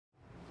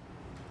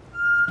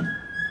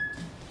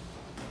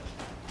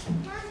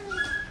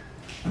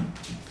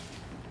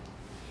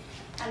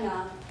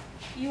Anak,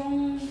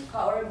 yung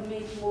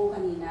ka-orbmate mo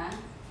kanina,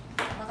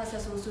 baka sa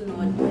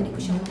susunod, pwede ko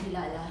siyang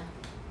makilala.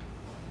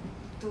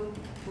 Don't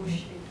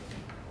push it.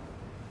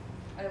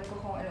 Alam ko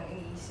kung anong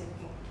iniisip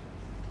mo.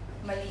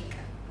 Mali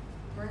ka.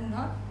 We're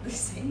not the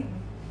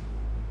same.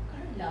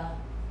 Carla,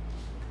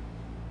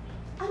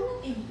 I'm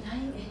not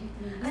implying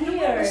anything. Ano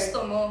bang gusto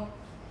mo?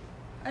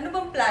 Ano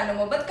bang plano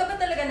mo? Ba't ka ba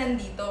talaga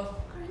nandito?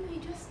 Carla,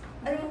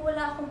 Alam mo,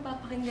 wala akong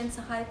papakinggan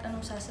sa kahit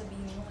anong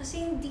sasabihin mo.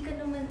 Kasi hindi ka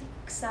naman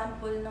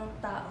example ng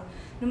tao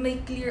na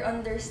may clear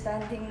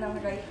understanding ng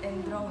right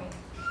and wrong eh.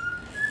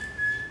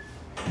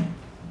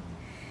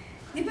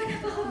 Di ba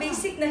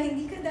napaka-basic na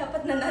hindi ka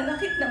dapat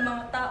nananakit ng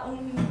mga taong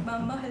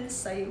nagmamahal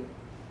sa'yo?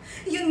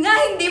 Yun nga,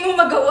 hindi mo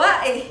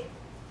magawa eh!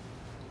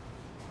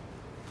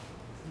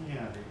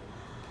 Nangyari.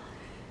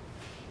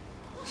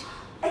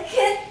 I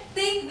can't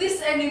take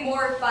this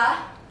anymore,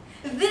 pa!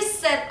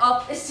 This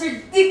setup is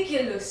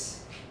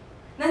ridiculous!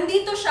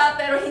 Nandito siya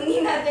pero hindi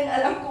natin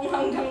alam kung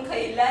hanggang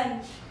kailan.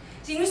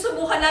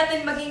 Sinusubukan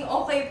natin maging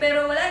okay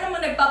pero wala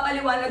naman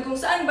nagpapaliwanag kung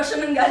saan ba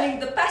siya nanggaling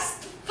the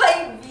past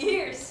 5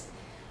 years.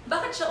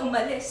 Bakit siya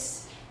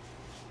umalis?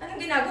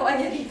 Anong ginagawa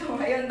niya dito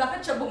ngayon?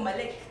 Bakit siya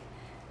bumalik?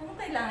 Anong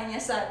kailangan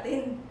niya sa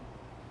atin?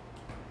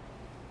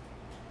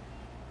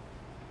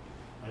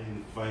 I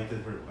invited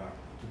her back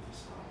to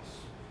this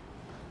house.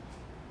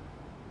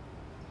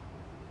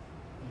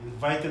 I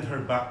invited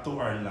her back to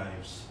our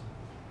lives.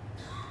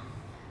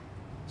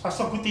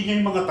 Sasagutin niya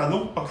yung mga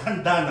tanong pag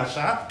handa na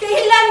siya?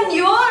 Kailan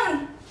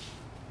yun?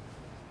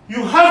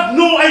 You have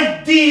no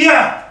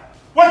idea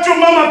what your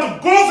mama to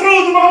go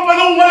through ng mga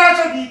panahon wala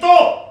siya dito!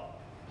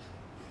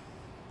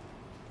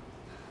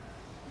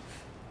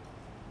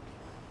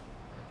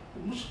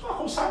 Huwag mo siya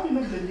kakausapin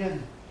ng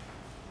ganyan.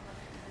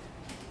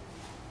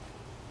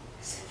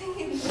 Sa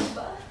tingin mo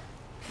ba?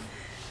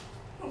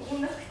 Nung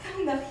una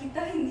kitang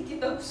nakita, hindi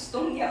kita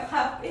gustong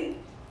yakapin.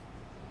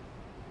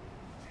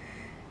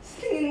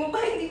 Sa tingin mo ba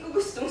hindi ko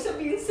gustong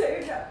sabihin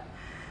sa'yo na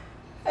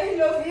I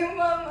love you,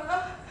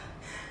 Mama.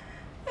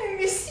 I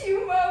miss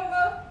you,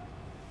 Mama.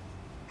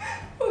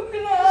 Huwag ka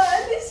na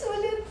aalis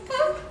ulit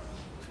ka.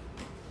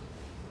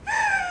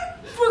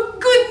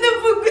 Pagod na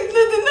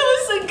din ako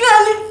sa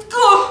galit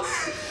ko.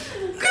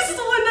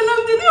 Gusto ko na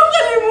lang din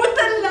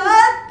makalimutan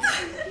lahat.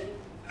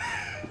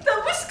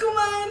 Tapos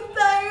kumain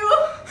tayo.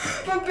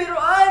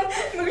 Magbiruan.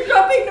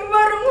 Mag-shopping na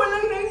parang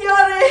walang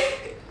nangyari.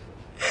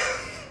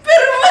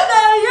 Pero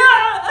madaya!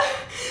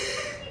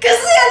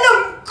 Kasi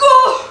alam ko!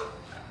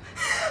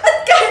 At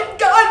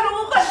kahit gaano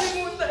ko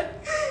kalimutan,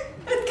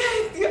 at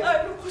kahit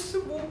gaano ko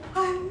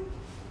subukan,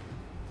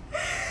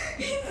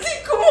 hindi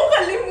ko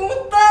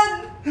makalimutan!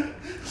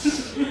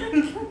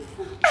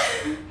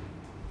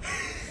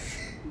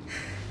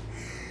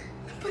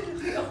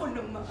 Napalaki ako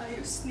ng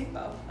maayos ni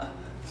Papa.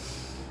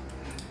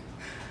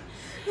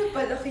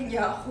 Napalaki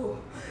niya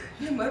ako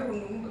na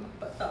marunong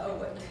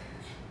magpatawad.